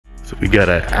So we got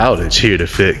an outage here to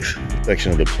fix. A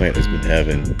section of the plant has been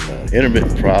having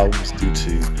intermittent problems due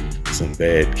to some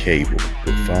bad cable.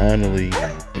 But finally,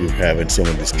 we're having some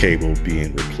of this cable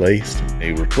being replaced.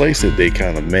 They replaced it, they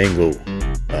kind of mangled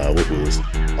what was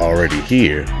already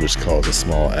here, which caused a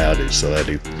small outage. So I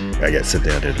got to sit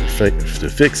down there to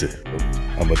fix it.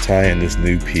 I'm gonna tie in this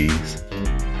new piece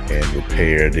and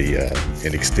repair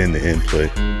and extend the input,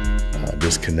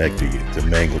 disconnect the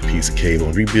mangled piece of cable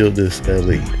and rebuild this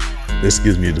LED. This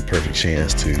gives me the perfect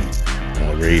chance to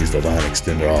raise the line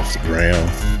extender off the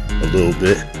ground a little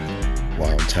bit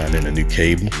while I'm tying in a new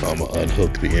cable. I'm gonna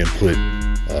unhook the input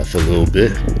for a little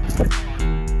bit.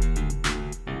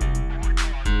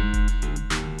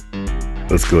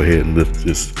 Let's go ahead and lift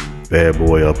this bad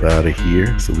boy up out of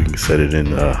here so we can set it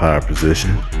in a higher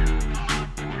position.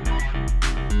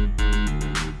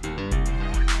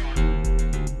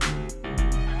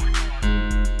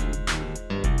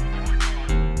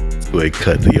 Go ahead and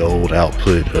cut the old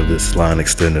output of this line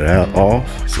extender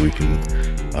off so we can,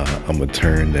 I'm gonna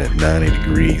turn that 90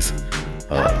 degrees,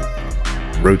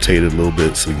 rotate it a little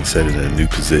bit so we can set it in a new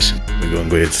position. We're gonna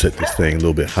go ahead and set this thing a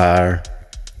little bit higher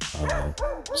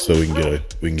so we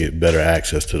can get better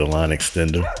access to the line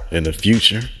extender in the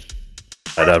future.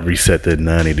 I've reset that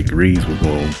 90 degrees. We're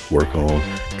gonna work on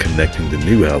connecting the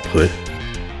new output.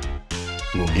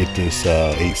 We'll get this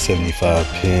 875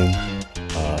 pin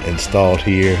installed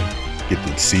here. Get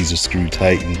the Caesar screw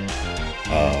tightened.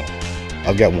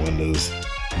 I've got one of those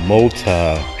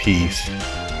multi-piece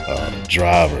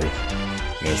drivers.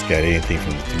 And it's got anything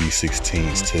from the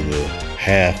 3/16 to the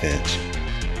 1/2 inch.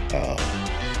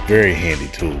 Very handy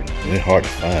tool. And they're hard to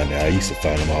find now. I used to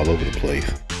find them all over the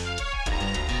place.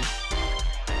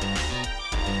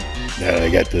 Now that I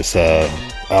got this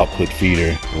output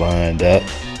feeder lined up,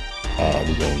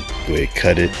 we're going to go ahead and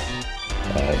cut it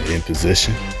in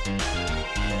position.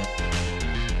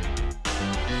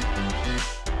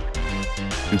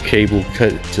 New cable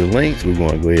cut to length. We're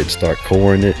going to go ahead and start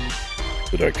coring it,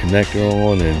 put our connector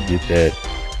on, and get that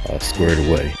squared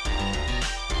away.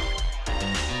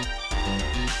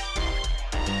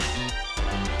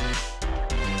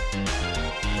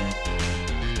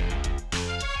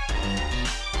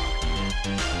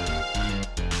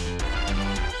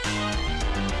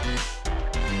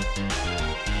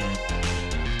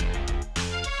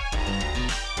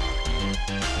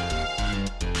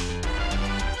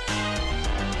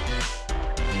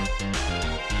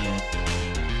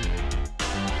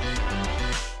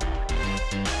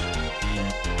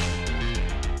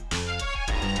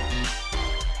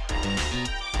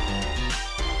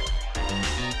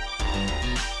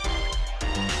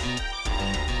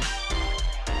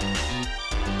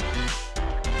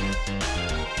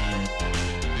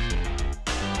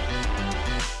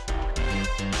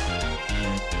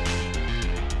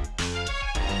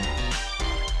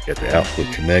 Got the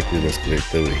output connected. Let's go ahead and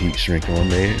throw the heat shrink on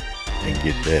there and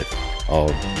get that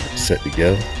all set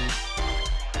together.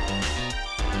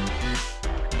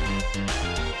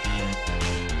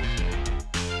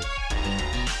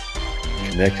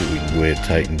 Connected, we can go ahead and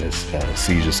tighten this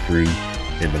Caesar screw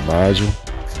in the module.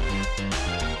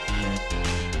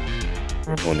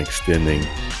 On extending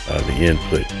the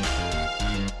input.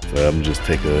 So I'm just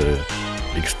take a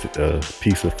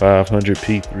piece of 500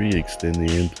 P3, extend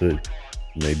the input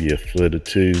maybe a foot or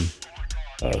two,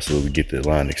 so we get the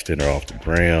line extender off the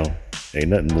ground. Ain't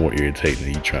nothing more irritating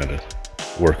than you trying to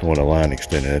work on a line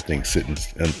extender. That thing sitting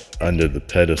under the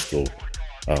pedestal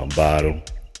bottom,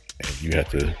 and you have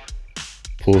to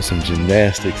pull some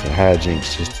gymnastics and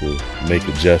hijinks just to make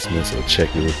adjustments or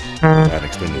check the line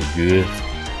extender is good.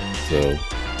 So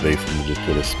basically just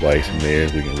put a splice in there.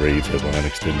 We can raise the line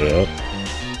extender up.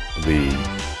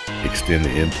 Extend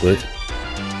the input.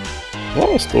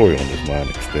 Long story on this line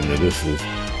extender. This is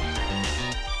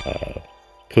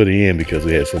put in because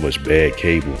we had so much bad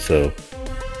cable. So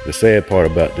the sad part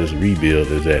about this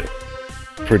rebuild is that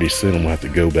pretty soon I'm gonna have to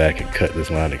go back and cut this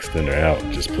line extender out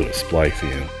and just put a splice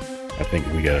in. I think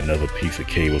we got another piece of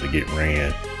cable to get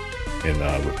ran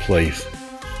and replace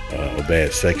a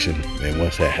bad section. And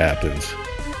once that happens,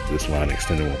 this line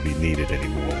extender won't be needed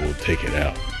anymore. We'll take it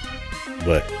out.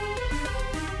 But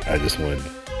I just wanted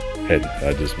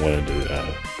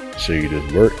to show you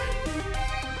this work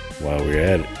while we're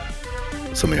at it.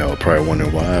 Some of y'all are probably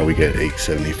wondering why we got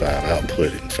 875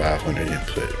 output and 500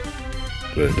 input,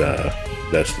 but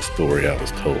that's the story I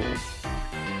was told.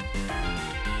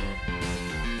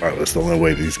 All right, that's the only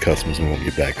way these customers won't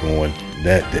get back on.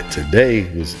 That today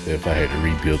was if I had to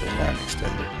rebuild the line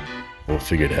extender. We'll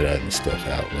figure that other stuff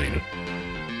out later.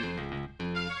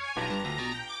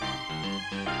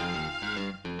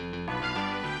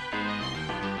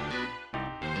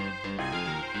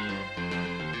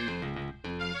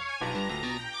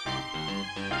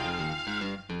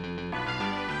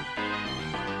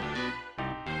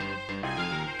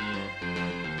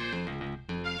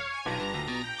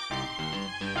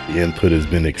 The input has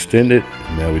been extended.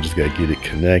 Now we just got to get it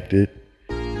connected.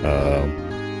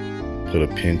 Put a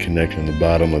pin connector on the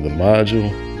bottom of the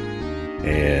module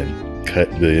and cut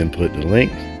the input to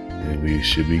length, and we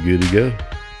should be good to go.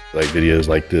 Like videos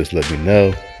like this, let me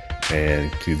know,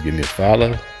 and please give me a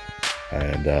follow,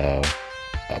 and I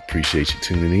appreciate you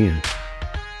tuning in.